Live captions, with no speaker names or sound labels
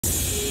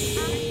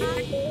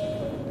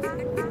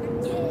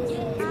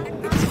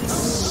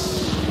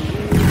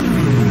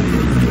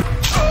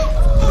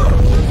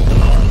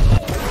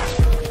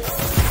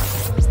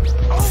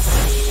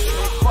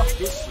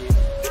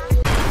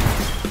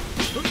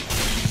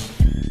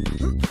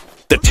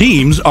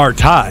teams are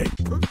tied.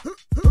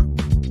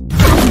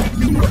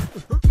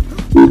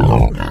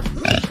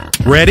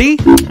 Ready?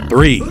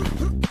 3,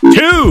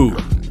 2,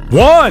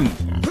 1,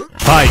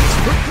 fight!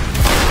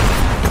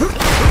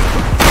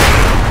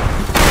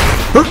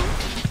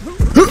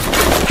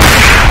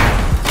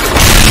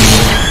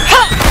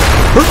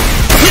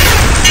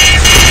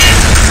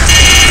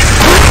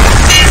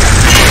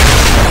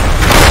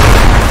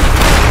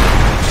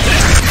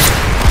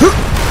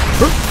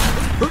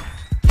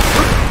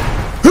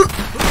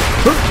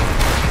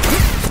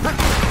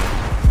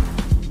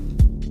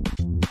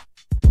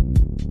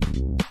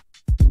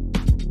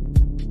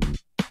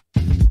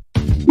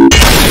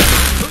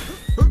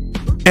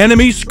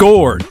 Enemy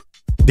scored.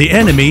 The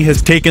enemy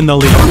has taken the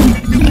lead.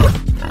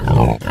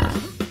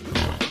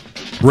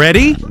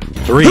 Ready?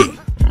 3,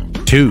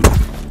 2,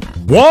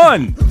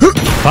 1,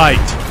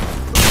 fight!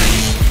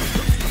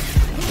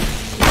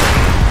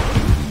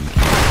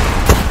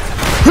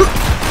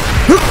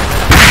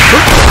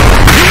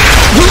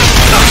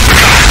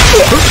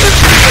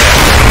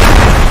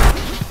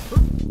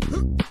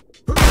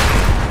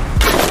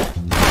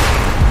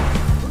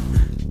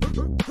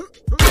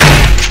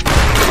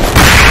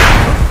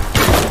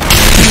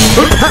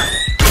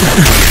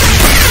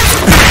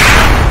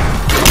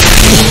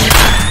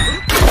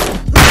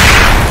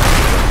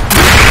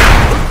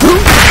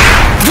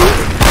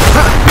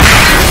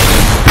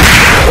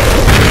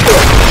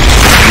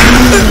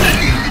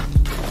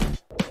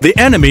 The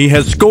enemy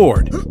has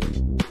scored.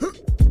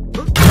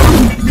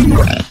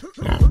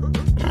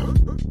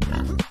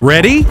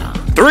 Ready?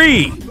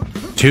 3,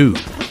 2,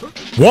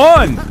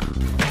 1,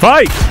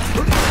 fight!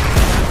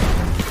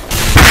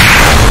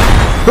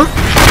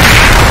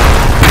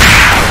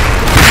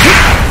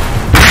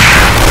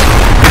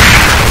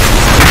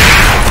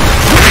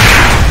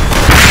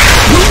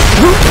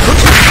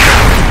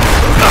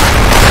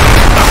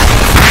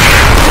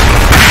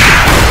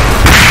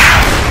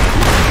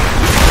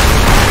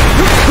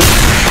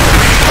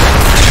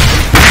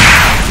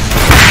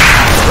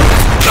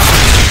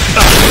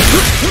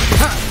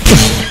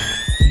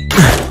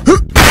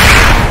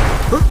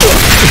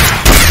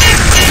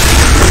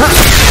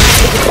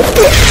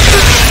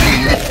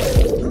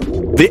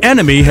 The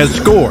enemy has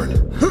scored.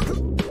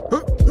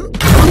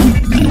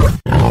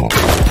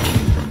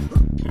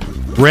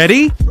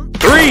 Ready?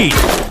 3,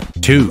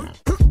 2,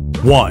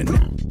 1,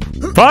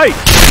 fight!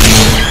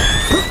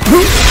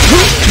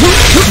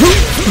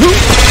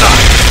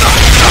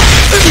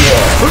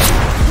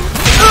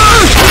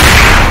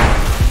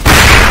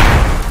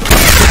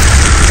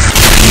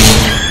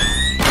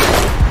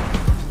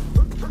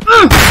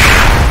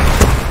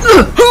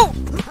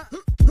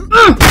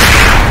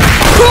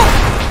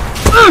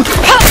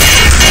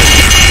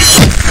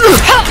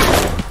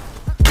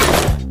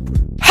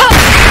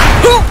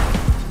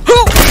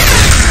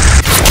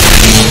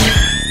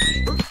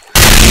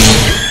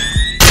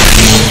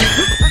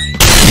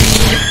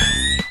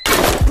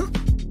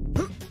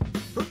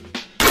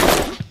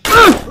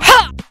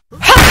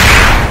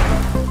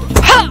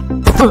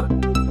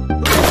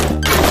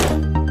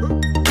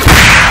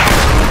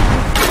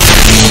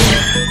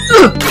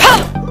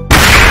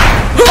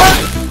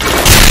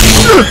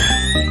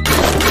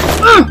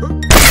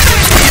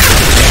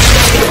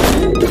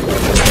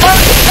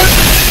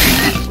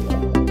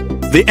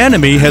 The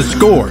enemy has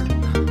scored.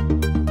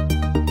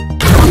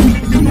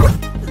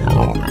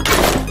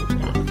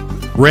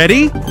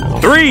 Ready?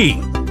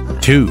 3,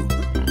 2,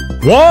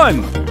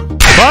 1,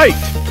 fight!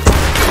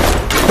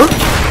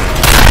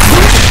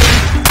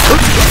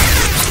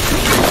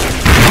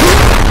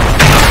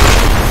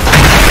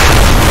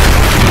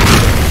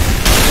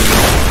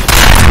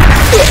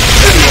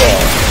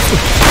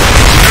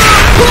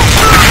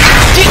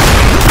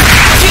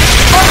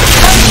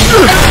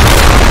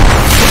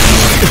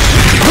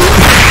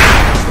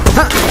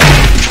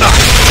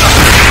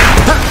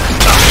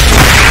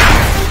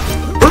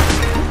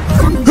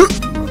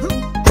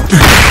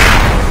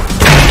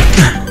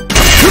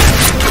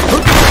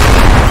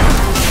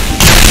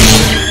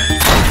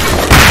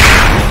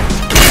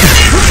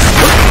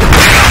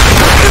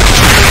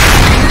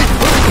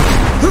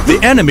 The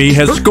enemy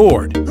has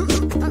scored.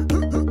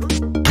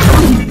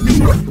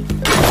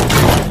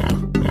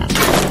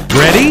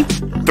 Ready?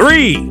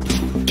 3,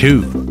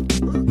 2,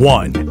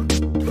 1,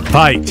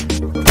 fight!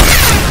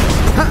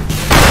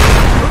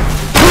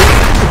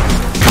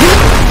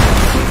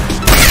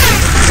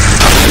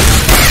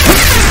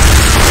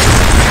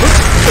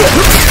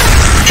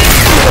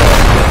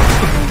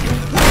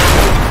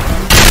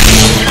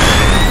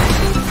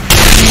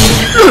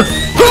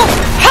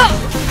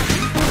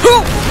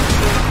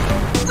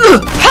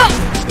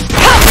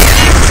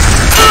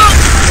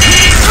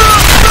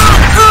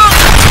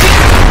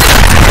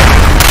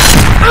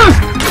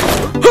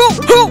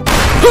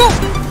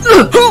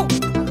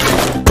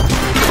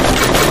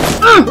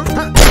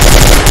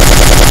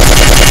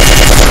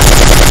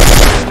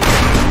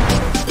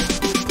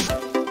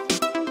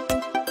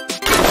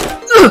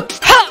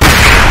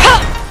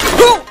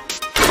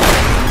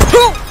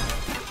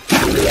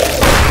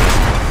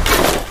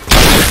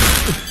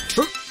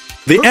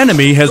 The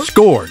enemy has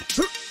scored.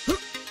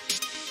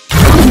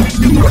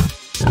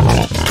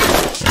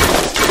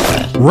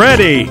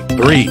 Ready?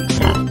 3,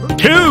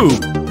 2,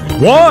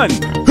 1,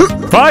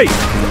 fight!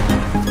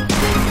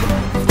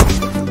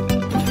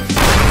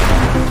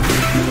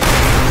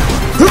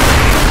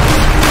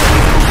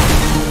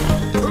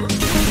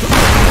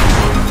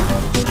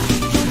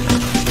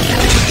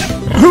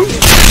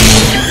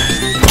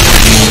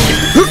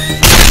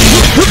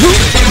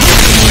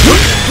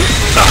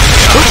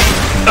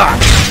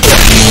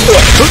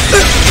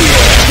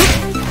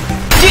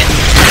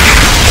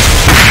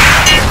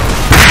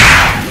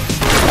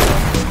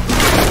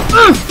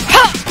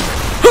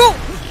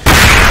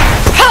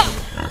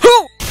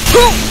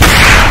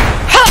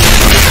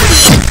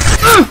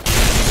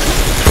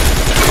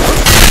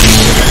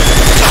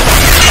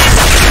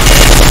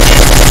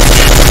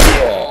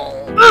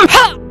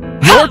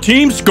 Your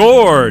team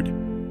scored!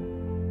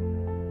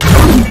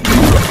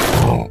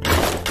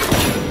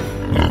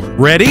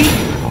 Ready?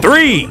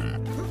 3,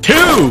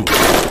 2,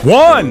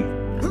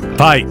 1,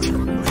 fight!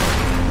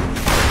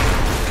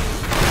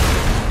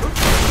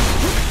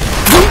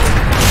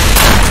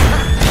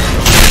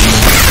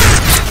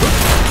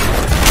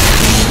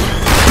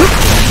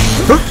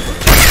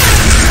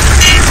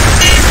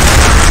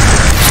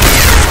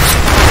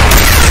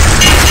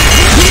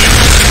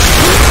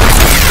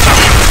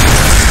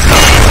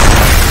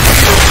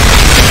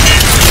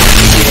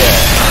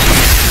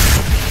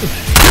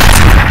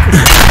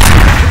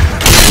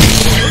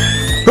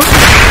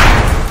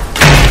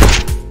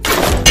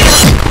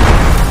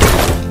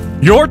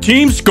 Your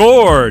team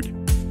scored!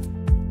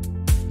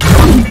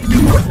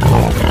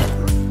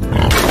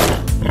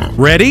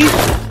 Ready?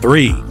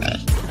 3,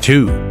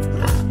 2,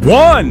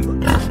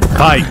 1,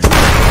 fight!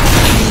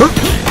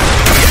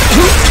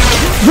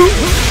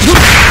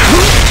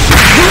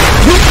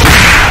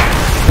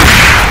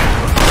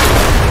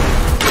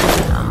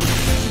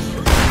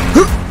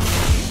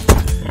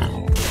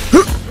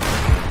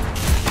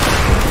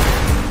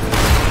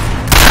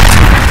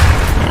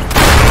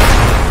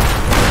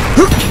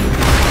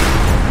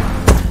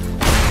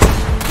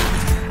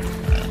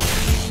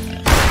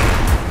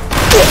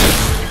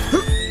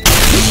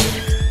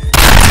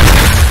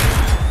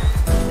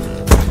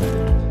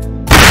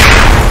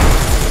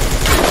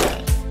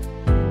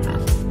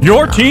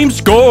 Your team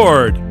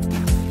scored!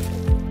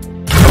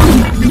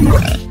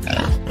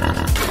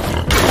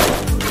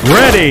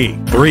 Ready?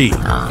 3,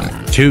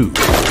 2,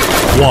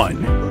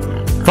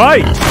 1,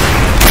 fight!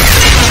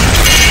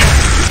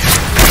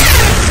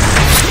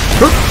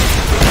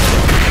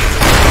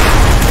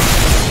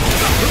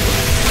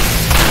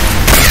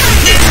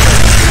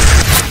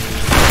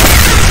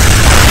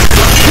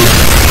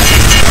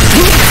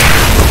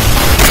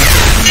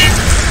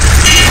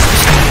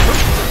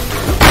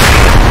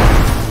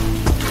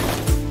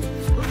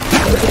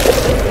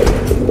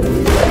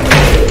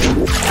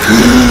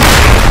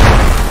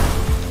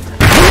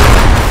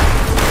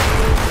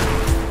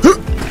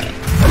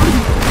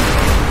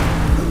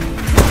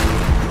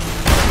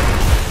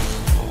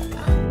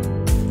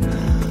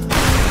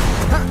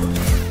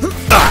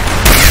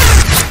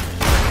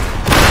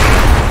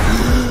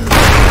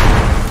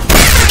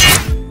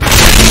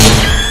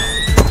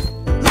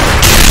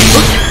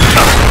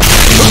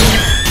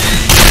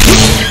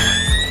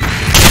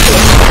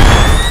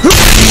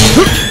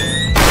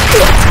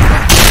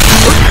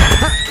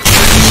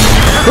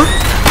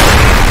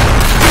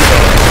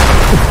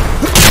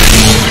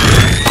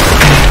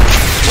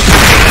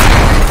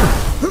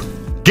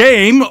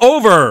 Game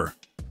over!